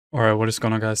Alright, what is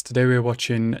going on, guys? Today we're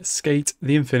watching Skate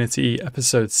the Infinity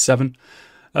episode 7.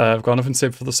 I've got nothing to say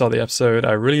before the start of the episode.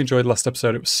 I really enjoyed the last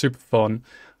episode, it was super fun.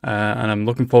 And I'm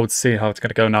looking forward to seeing how it's going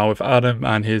to go now with Adam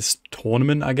and his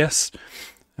tournament, I guess.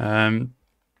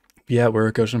 Yeah, where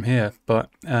it goes from here. But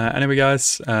anyway,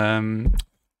 guys,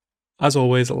 as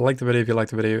always, like the video if you like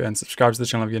the video and subscribe to the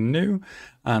channel if you're new.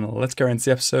 And let's go into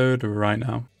the episode right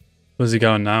now. Where's he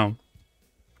going now?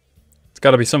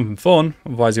 Got to be something fun,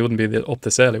 otherwise he wouldn't be up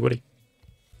this early, would he?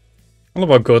 I love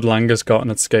how good Langa's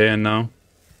gotten at skating now.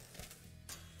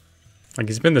 Like,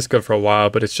 he's been this good for a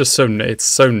while, but it's just so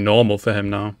normal for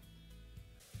him now.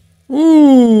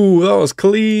 Ooh, that was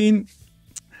clean.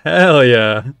 Hell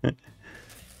yeah.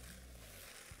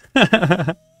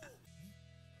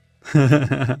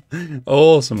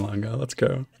 Awesome, Langa. Let's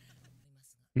go.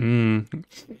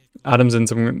 Adam's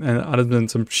in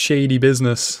some shady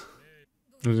business.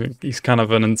 He's kind of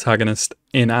an antagonist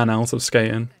in and out of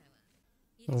skating.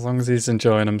 As long as he's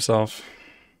enjoying himself.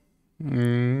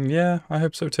 Yeah, I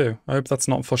hope so too. I hope that's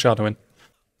not foreshadowing.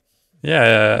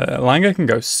 Yeah, Langa can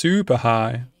go super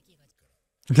high.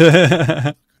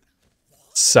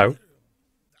 So.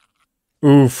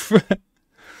 Oof.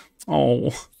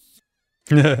 Oh.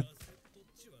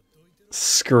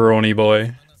 Scrawny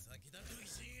boy.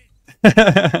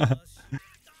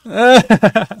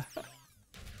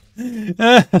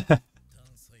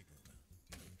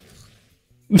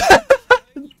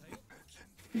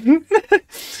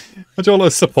 Which all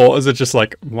those supporters are just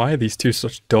like, why are these two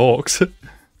such dorks?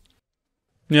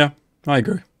 Yeah, I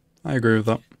agree. I agree with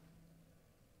that.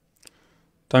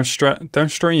 Don't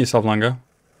strain yourself, Langa.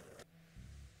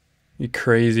 You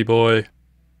crazy boy.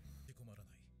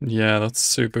 Yeah, that's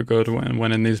super good when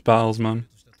winning these battles, man.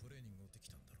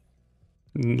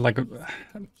 Like,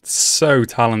 so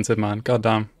talented, man.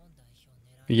 Goddamn.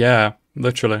 Yeah,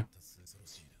 literally.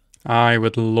 I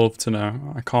would love to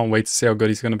know. I can't wait to see how good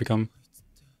he's going to become.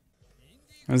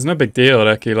 It's no big deal,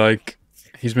 Reki. Like,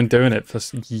 he's been doing it for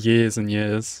years and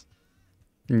years.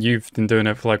 And you've been doing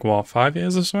it for like, what, 5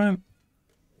 years or something?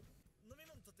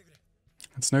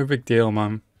 It's no big deal,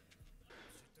 man.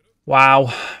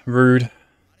 Wow. Rude.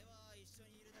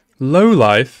 Low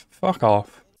life? Fuck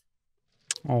off.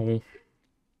 Oh.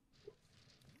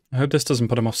 I hope this doesn't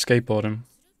put him off skateboarding.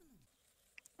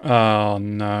 Oh,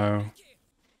 no.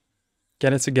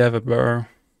 Get it together, bro.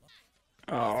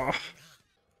 Oh.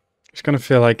 It's gonna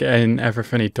feel like in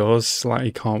everything he does, like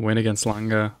he can't win against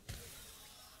Langa.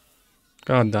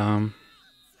 God damn.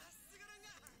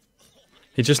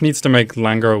 He just needs to make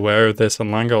Langa aware of this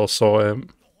and Langa will sort it.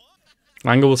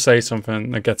 Langa will say something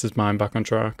that gets his mind back on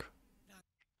track.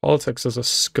 Politics is a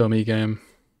scummy game.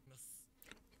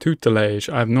 Tutelage.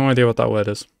 I have no idea what that word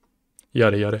is.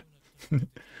 Yada yada.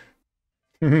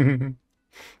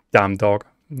 Damn dog.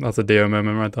 That's a Dio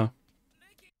moment right there.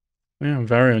 Yeah,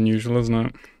 very unusual, isn't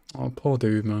it? Oh, poor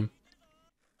dude, man.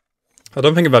 I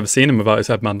don't think I've ever seen him without his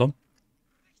headband on.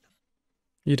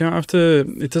 You don't have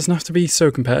to... It doesn't have to be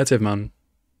so competitive, man.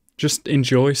 Just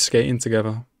enjoy skating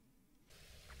together.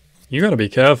 You gotta be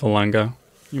careful, Langa.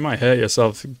 You might hurt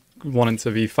yourself wanting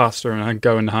to be faster and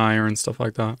going higher and stuff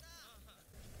like that.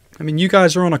 I mean, you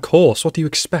guys are on a course. What do you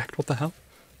expect? What the hell?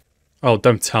 Oh,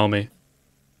 don't tell me.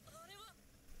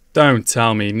 Don't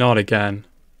tell me. Not again.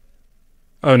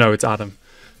 Oh, no, it's Adam.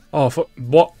 Oh,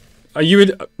 what? Are you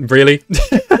in? Really?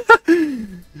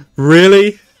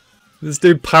 Really? This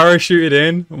dude parachuted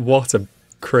in? What a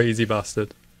crazy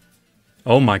bastard.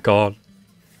 Oh my god.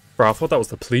 Bro, I thought that was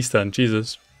the police then.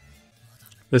 Jesus.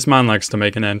 This man likes to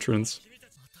make an entrance.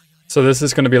 So this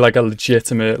is going to be like a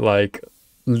legitimate, like,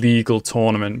 legal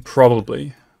tournament.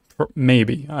 Probably.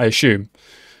 Maybe. I assume.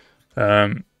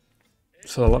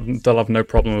 So they'll have no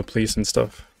problem with police and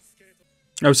stuff.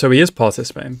 Oh, so he is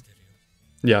participating.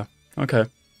 Yeah. Okay.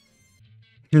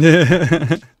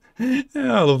 Yeah,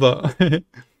 I love that.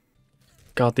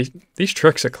 God, these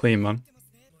tricks are clean, man.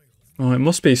 Oh, it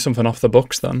must be something off the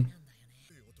books then.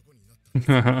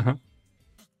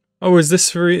 Oh, is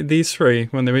this these three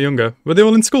when they were younger? Were they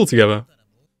all in school together?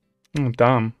 Oh,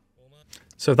 damn.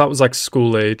 So that was like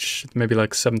school age, maybe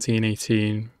like 17,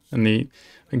 18. And I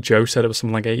think Joe said it was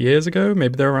something like 8 years ago.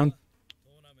 Maybe they're around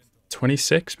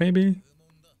 26, maybe?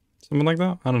 Something like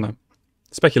that? I don't know.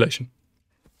 Speculation.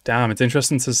 Damn, it's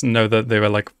interesting to know that they were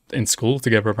like in school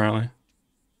together apparently.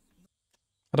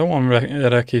 I don't want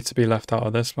Reki to be left out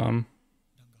of this, man.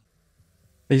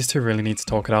 These two really need to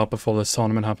talk it out before this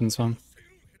tournament happens, man.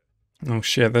 Oh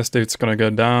shit, this dude's gonna go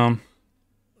down.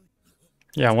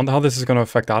 Yeah, I wonder how this is gonna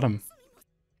affect Adam.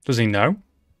 Does he know?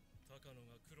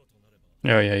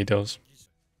 Oh yeah, he does.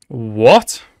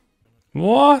 What?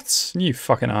 What? You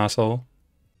fucking asshole.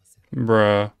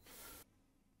 Bruh.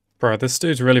 Bro, this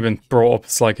dude's really been brought up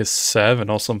as like a 7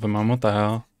 or something, man. What the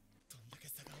hell?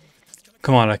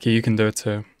 Come on, Reki, you can do it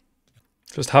too.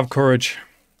 Just have courage.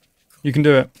 You can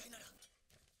do it.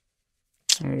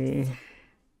 Oh.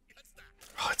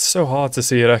 Oh, it's so hard to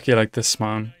see Reki like this,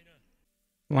 man.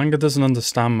 Langa doesn't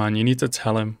understand, man. You need to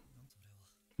tell him.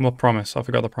 What promise? I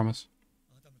forgot the promise.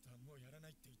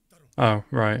 Oh,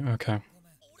 right, okay.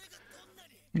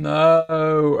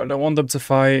 No, I don't want them to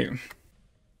fight.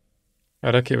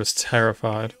 Reki was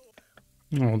terrified.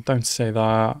 Oh, don't say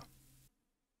that.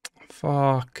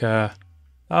 Fuck.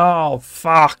 Oh,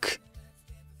 fuck.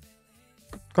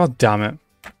 God damn it.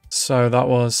 So that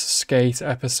was SK8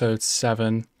 episode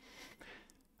 7.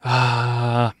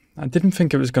 I didn't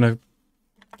think it was going to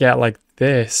get like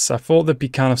this. I thought there'd be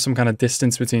kind of some kind of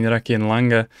distance between Reki and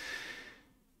Langa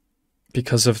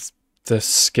because of the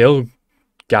skill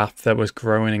gap that was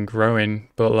growing and growing,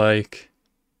 but like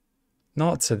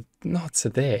not to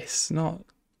this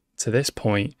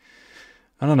point.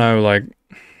 I don't know, like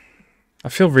I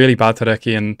feel really bad to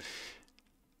Reki, and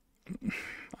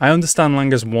I understand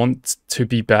Langa's want to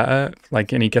be better,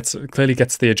 like, and he clearly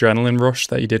gets the adrenaline rush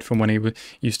that he did from when he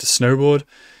used to snowboard,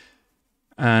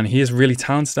 and he is really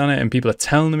talented on it, and people are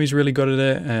telling him he's really good at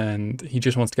it, and he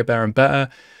just wants to get better and better.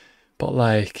 But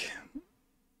like,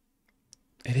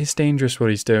 it is dangerous what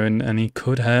he's doing, and he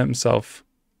could hurt himself,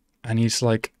 and he's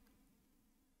like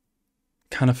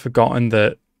kind of forgotten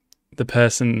that the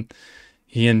person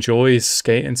he enjoys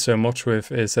skating so much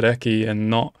with is Reki, and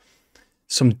not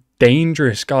some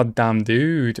dangerous goddamn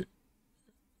dude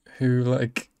who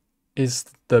like is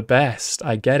the best.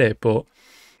 I get it, but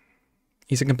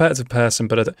he's a competitive person,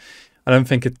 but I don't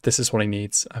think this is what he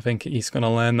needs. I think he's going to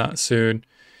learn that soon,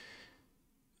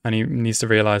 and he needs to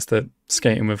realize that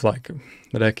skating with like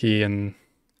Reki and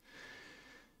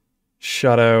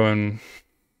Shadow and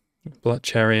Black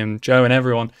Cherry and Joe and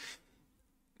everyone,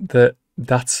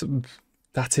 that's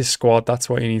his squad. That's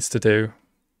what he needs to do.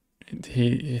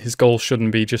 His goal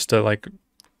shouldn't be just to like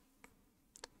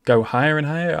go higher and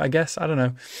higher, I guess. I don't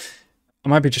know. I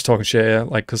might be just talking shit here,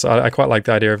 like, because I quite like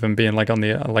the idea of him being like on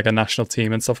the like a national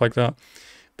team and stuff like that.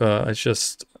 But it's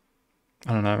just,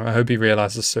 I don't know. I hope he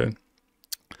realizes soon.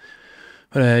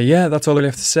 But yeah, that's all I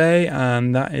have to say,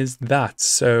 and that is that.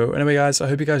 So anyway, guys, I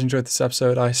hope you guys enjoyed this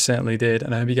episode. I certainly did,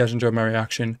 and I hope you guys enjoyed my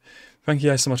reaction. Thank you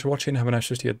guys so much for watching. Have a nice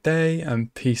rest of your day,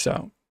 and peace out.